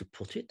place to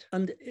put it.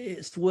 And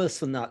it's worse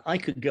than that. I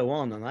could go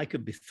on and I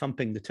could be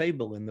thumping the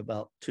table in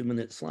about 2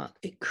 minutes flat.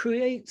 It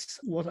creates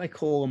what I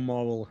call a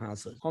moral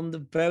hazard. On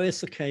the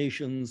various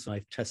occasions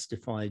I've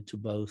testified to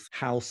both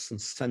House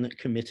and Senate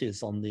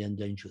committees on the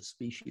Endangered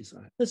Species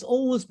Act, there's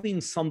always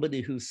been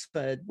somebody who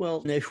said,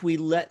 well, if we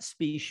let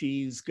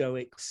species go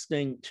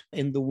extinct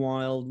in the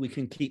wild, we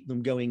can keep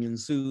them going in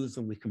zoos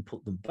and we can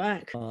put them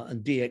back.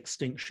 And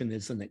de-extinction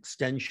is an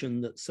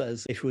extension that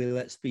says if we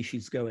let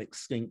species go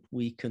extinct,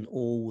 we can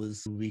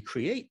always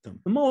recreate them.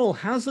 The moral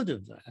hazard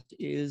of that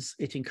is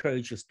it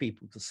encourages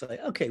people to say,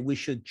 okay, we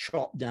should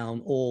chop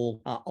down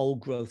all our old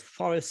growth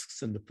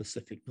forests in the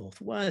Pacific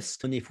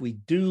Northwest. And if we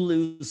do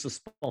lose the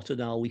spotted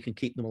owl, we can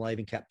keep them alive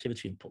in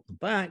captivity and put them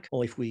back.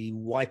 Or if we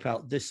wipe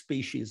out this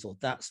species or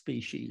that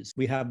species,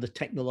 we have the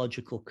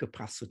technological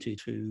capacity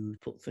to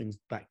put things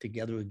back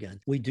together again.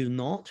 We do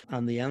not.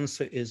 And the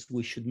answer is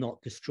we should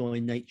not destroy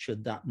nature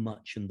that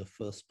much in the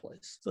first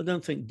place. So I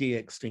don't think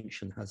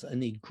de-extinction has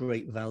any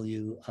great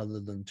value other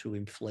than to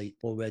inflate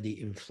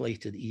already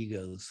inflated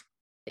egos.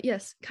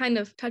 Yes, kind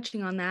of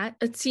touching on that.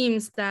 It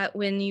seems that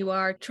when you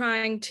are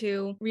trying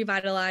to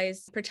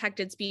revitalize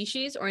protected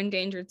species or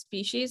endangered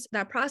species,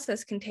 that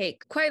process can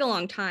take quite a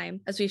long time,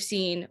 as we've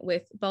seen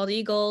with bald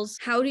eagles.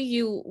 How do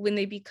you, when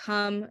they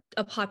become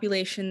a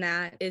population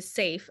that is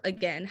safe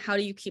again, how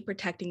do you keep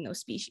protecting those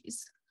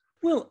species?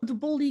 Well, the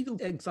bald eagle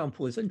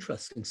example is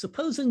interesting.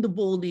 Supposing the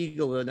bald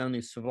eagle had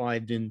only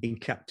survived in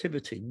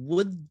captivity,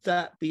 would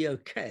that be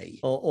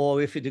okay?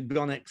 Or if it had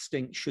gone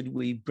extinct, should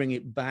we bring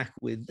it back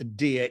with a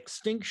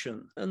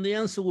de-extinction? And the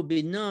answer would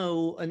be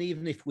no. And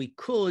even if we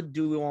could,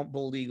 do we want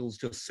bald eagles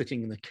just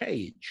sitting in a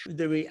cage?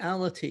 The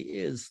reality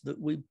is that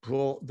we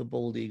brought the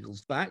bald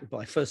eagles back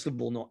by, first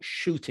of all, not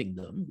shooting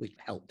them, which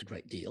helped a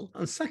great deal.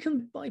 And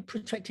second, by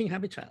protecting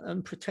habitat.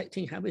 And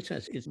protecting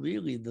habitat is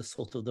really the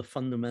sort of the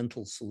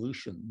fundamental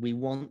solution. We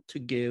want to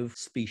give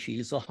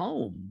species a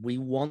home. We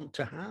want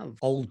to have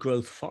old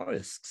growth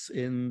forests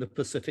in the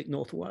Pacific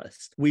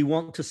Northwest. We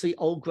want to see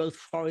old growth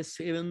forests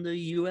here in the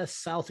US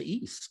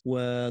Southeast,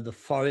 where the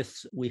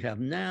forests we have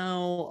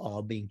now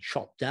are being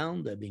chopped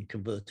down. They're being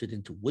converted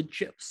into wood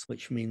chips,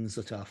 which means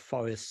that our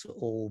forests are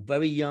all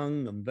very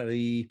young and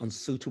very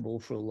unsuitable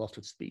for a lot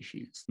of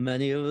species.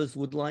 Many of us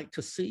would like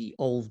to see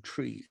old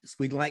trees.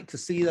 We'd like to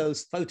see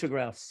those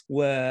photographs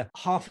where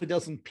half a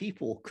dozen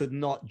people could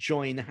not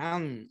join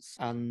hands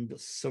and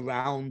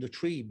surround a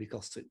tree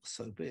because it was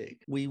so big.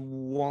 We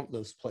want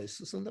those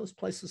places, and those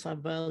places have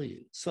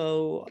value.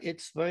 So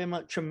it's very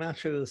much a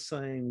matter of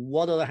saying,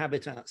 what are the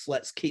habitats?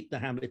 Let's keep the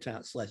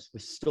habitats. Let's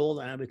restore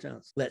the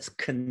habitats. Let's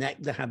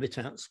connect the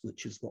habitats,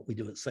 which is what we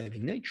do at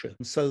Saving Nature,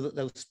 so that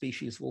those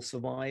species will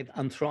survive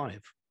and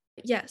thrive.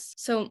 Yes.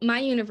 So my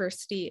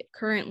university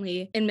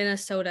currently in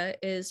Minnesota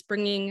is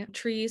bringing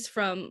trees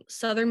from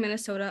southern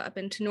Minnesota up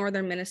into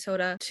northern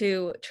Minnesota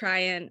to try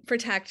and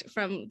protect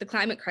from the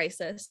climate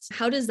crisis.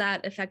 How does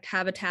that affect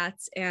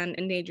habitats and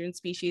endangered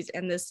species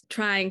and this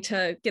trying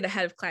to get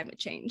ahead of climate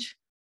change?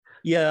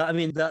 Yeah, I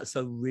mean, that's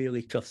a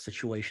really tough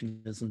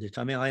situation, isn't it?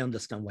 I mean, I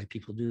understand why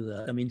people do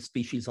that. I mean,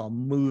 species are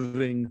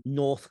moving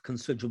north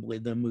considerably.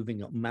 They're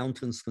moving up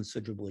mountains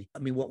considerably. I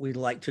mean, what we'd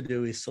like to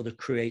do is sort of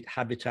create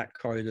habitat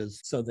corridors.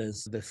 So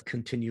there's this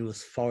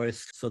continuous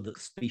forest so that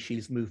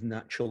species move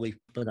naturally.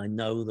 But I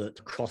know that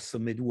across the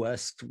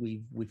Midwest,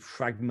 we've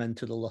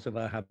fragmented a lot of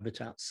our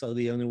habitats. So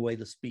the only way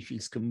the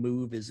species can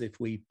move is if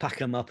we pack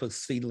them up as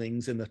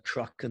seedlings in a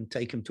truck and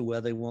take them to where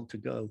they want to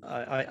go.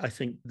 I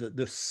think that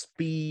the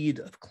speed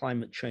of climate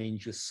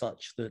change is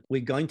such that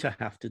we're going to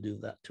have to do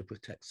that to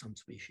protect some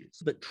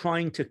species. But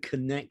trying to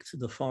connect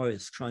the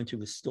forest, trying to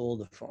restore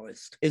the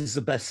forest is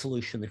the best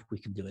solution if we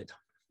can do it.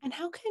 And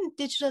how can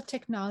digital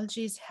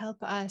technologies help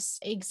us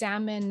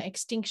examine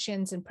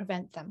extinctions and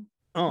prevent them?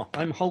 Oh,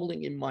 I'm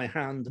holding in my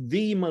hand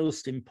the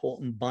most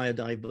important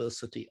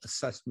biodiversity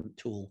assessment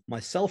tool, my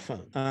cell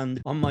phone.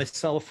 And on my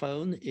cell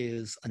phone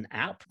is an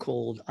app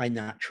called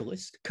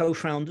iNaturalist,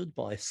 co-founded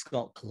by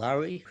Scott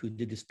Lowry, who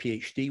did his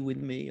PhD with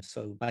me.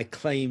 So I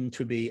claim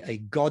to be a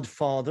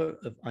godfather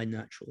of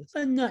iNaturalist.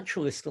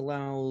 iNaturalist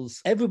allows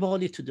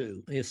everybody to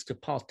do is to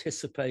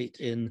participate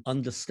in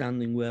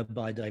understanding where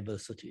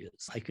biodiversity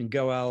is. I can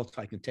go out,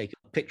 I can take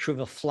a picture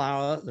of a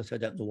flower that I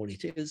don't know what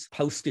it is,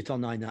 post it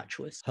on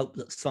iNaturalist, hope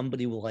that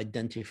somebody will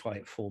identify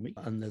it for me.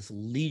 And there's a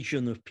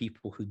legion of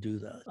people who do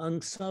that.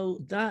 And so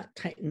that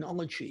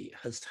technology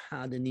has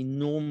had an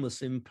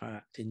enormous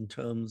impact in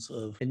terms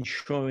of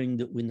ensuring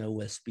that we know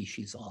where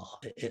species are.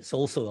 It's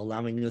also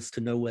allowing us to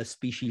know where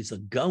species are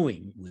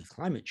going with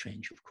climate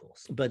change, of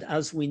course. But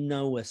as we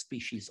know where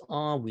species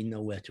are, we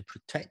know where to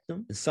protect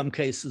them. In some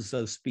cases,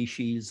 those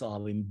species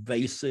are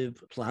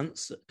invasive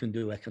plants that can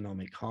do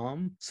economic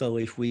harm. So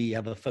if we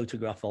have a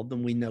photograph of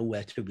them, we know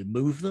where to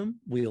remove them.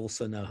 We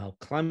also know how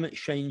climate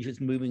change is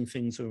moving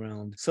things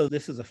around. So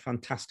this is a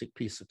fantastic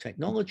piece of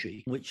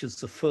technology, which is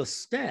the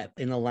first step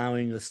in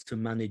allowing us to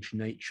manage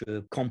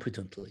nature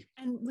competently.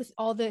 And with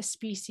all the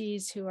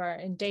species who are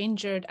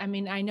endangered, I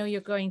mean, I know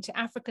you're going to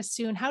Africa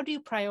soon. How do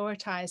you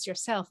prioritize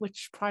yourself,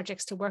 which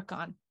projects to work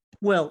on?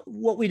 Well,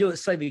 what we do at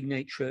Saving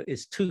Nature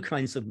is two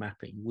kinds of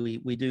mapping. We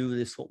do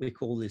this, what we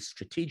call this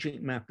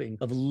strategic mapping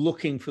of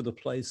looking for the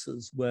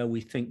places where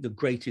we think the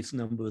greatest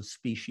number of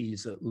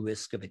species at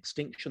risk of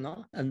extinction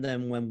are. And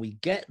then when we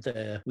get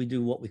there, we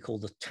do what we call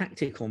the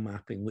tactical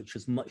mapping, which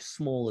is much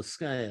smaller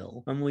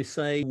scale. And we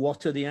say,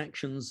 what are the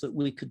actions that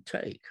we could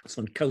take?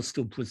 So in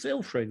coastal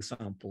Brazil, for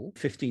example,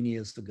 15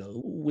 years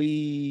ago,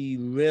 we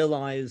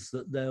realized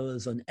that there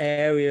was an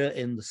area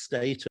in the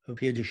state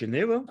of Rio de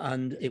Janeiro,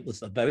 and it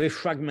was a very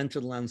fragmented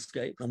fragmented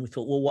landscape. And we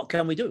thought, well, what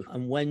can we do?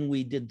 And when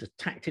we did the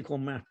tactical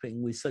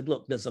mapping, we said,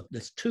 look, there's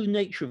 2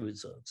 nature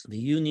reserves, the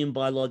Union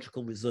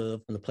Biological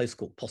Reserve and a place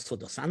called Poço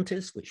dos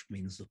Antes, which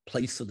means the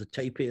place of the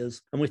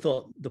tapirs. And we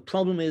thought the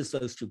problem is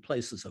those 2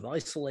 places are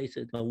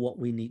isolated. And what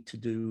we need to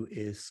do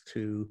is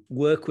to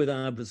work with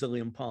our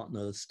Brazilian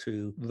partners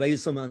to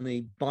raise the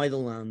money, buy the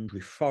land,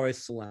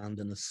 reforest the land,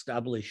 and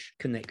establish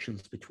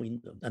connections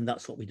between them. And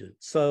that's what we do.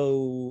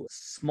 So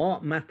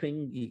smart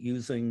mapping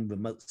using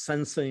remote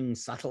sensing,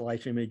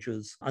 satellite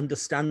images,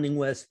 understanding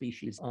where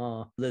species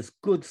are. There's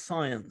good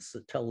science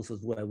that tells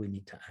us where we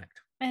need to act.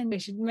 And we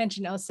should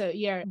mention also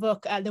your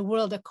book, The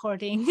World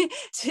According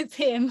to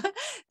Pim.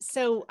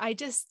 So I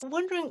just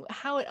wondering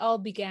how it all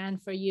began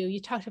for you. You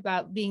talked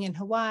about being in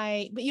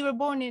Hawaii, but you were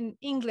born in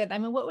England. I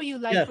mean, what were you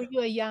like? Yeah.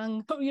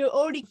 Were you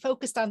already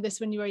focused on this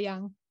when you were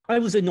young? I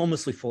was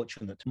enormously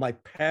fortunate. My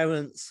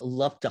parents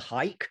loved to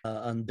hike,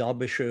 and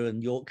Derbyshire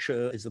and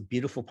Yorkshire is a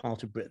beautiful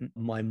part of Britain.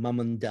 My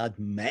mum and dad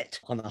met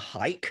on a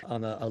hike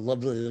on a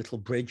lovely little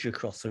bridge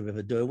across the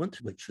River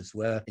Derwent, which is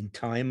where in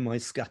time I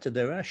scattered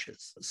their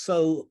ashes.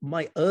 So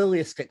my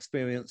earliest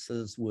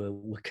experiences were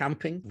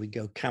camping. We'd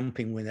go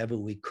camping whenever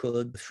we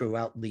could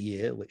throughout the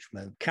year, which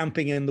meant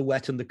camping in the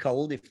wet and the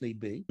cold if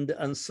need be.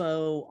 And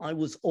so I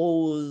was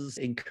always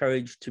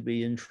encouraged to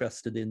be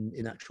interested in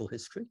natural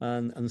history.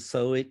 And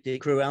so it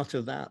grew out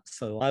of that.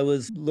 So I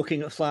was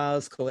looking at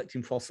flowers,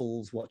 collecting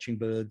fossils, watching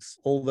birds,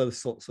 all those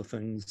sorts of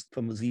things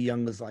from as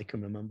young as I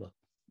can remember.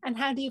 And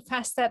how do you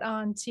pass that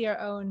on to your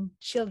own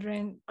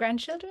children,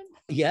 grandchildren?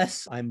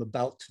 Yes, I'm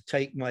about to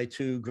take my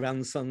 2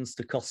 grandsons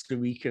to Costa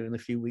Rica in a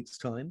few weeks'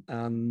 time.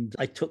 And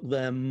I took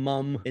their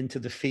mum into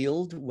the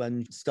field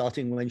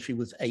starting when she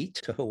was 8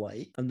 to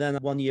Hawaii. And then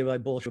one year I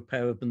bought her a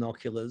pair of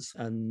binoculars,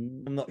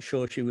 and I'm not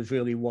sure she was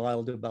really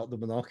wild about the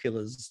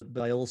binoculars,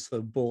 but I also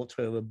bought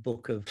her a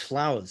book of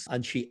flowers,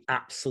 and she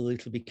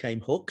absolutely became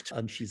hooked.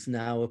 And she's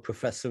now a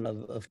professor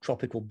of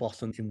tropical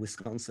botany in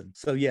Wisconsin.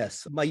 So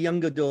yes, my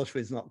younger daughter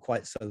is not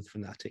quite so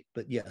fanatic,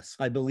 but yes,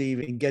 I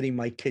believe in getting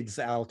my kids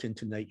out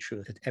into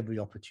nature at every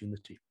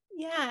opportunity.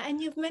 Yeah, and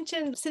you've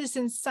mentioned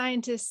citizen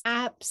scientists,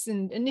 apps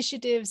and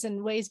initiatives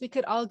and ways we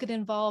could all get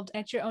involved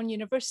at your own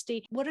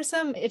university. What are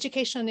some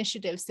educational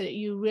initiatives that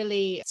you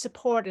really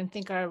support and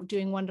think are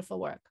doing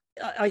wonderful work?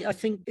 I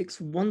think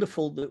it's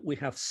wonderful that we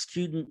have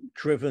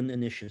student-driven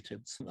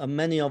initiatives, and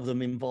many of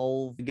them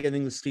involve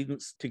getting the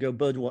students to go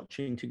bird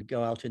watching, to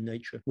go out in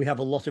nature. We have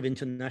a lot of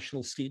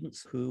international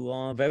students who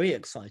are very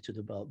excited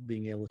about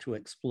being able to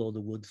explore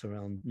the woods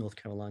around North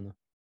Carolina.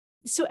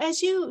 So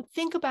as you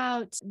think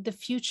about the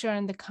future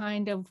and the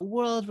kind of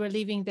world we're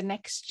leaving the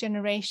next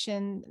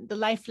generation, the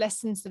life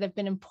lessons that have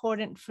been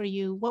important for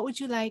you, what would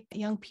you like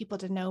young people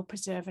to know,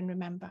 preserve, and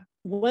remember?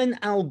 When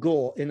Al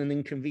Gore, in An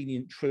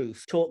Inconvenient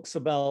Truth, talks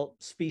about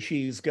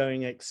species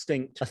going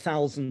extinct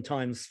 1,000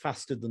 times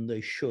faster than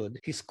they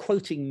should, he's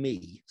quoting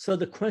me. So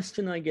the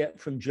question I get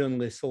from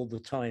journalists all the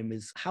time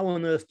is, how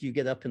on earth do you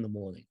get up in the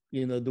morning?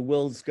 You know, the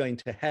world's going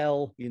to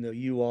hell. You know,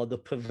 you are the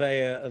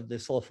purveyor of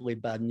this awfully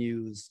bad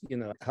news. You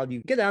know, how do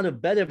you get out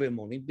of bed every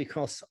morning?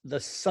 Because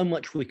there's so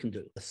much we can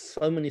do. There's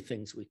so many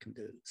things we can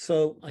do.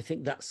 So I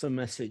think that's a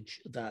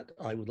message that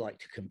I would like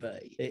to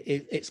convey.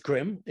 It's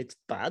grim, it's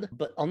bad,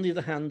 but on the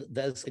other hand,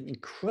 there's an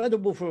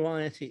incredible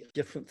variety of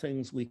different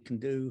things we can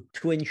do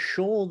to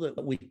ensure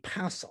that we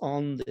pass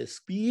on this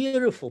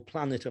beautiful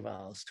planet of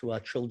ours to our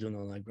children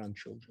and our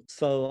grandchildren.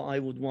 So I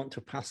would want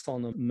to pass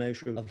on a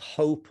measure of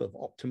hope, of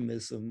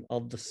optimism,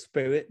 of the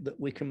spirit that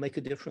we can make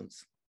a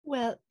difference.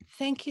 Well,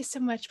 thank you so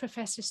much,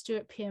 Professor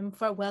Stuart Pim,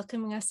 for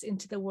welcoming us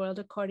into the world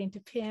according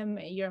to Pim,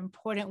 your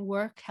important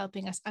work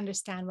helping us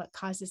understand what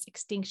causes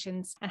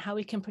extinctions and how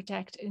we can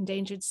protect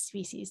endangered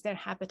species, their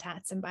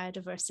habitats and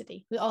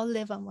biodiversity. We all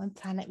live on one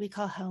planet we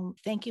call home.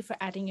 Thank you for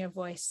adding your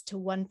voice to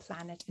One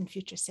Planet in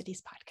Future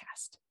Cities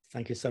podcast.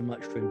 Thank you so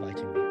much for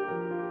inviting me.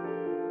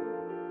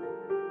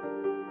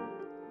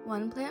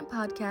 One Plant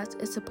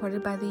Podcast is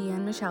supported by the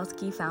Jan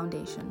Michalski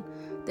Foundation.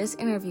 This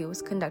interview was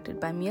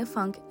conducted by Mia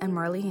Funk and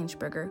Marley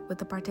Hinchberger with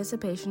the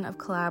participation of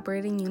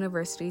collaborating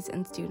universities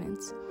and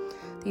students.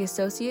 The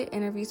associate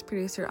interviews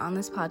producer on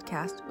this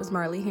podcast was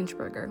Marley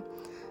Hinchberger.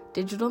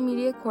 Digital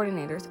media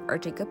coordinators are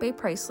Jacob A.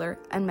 Preisler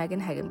and Megan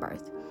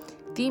Hagenbarth.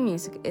 Theme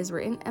music is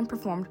written and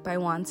performed by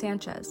Juan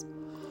Sanchez.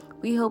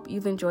 We hope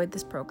you've enjoyed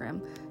this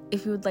program.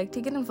 If you would like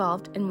to get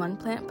involved in One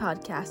Plant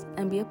Podcast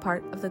and be a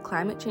part of the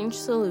climate change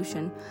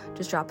solution,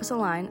 just drop us a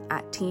line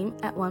at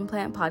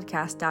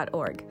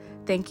team@oneplantpodcast.org.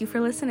 Thank you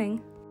for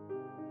listening.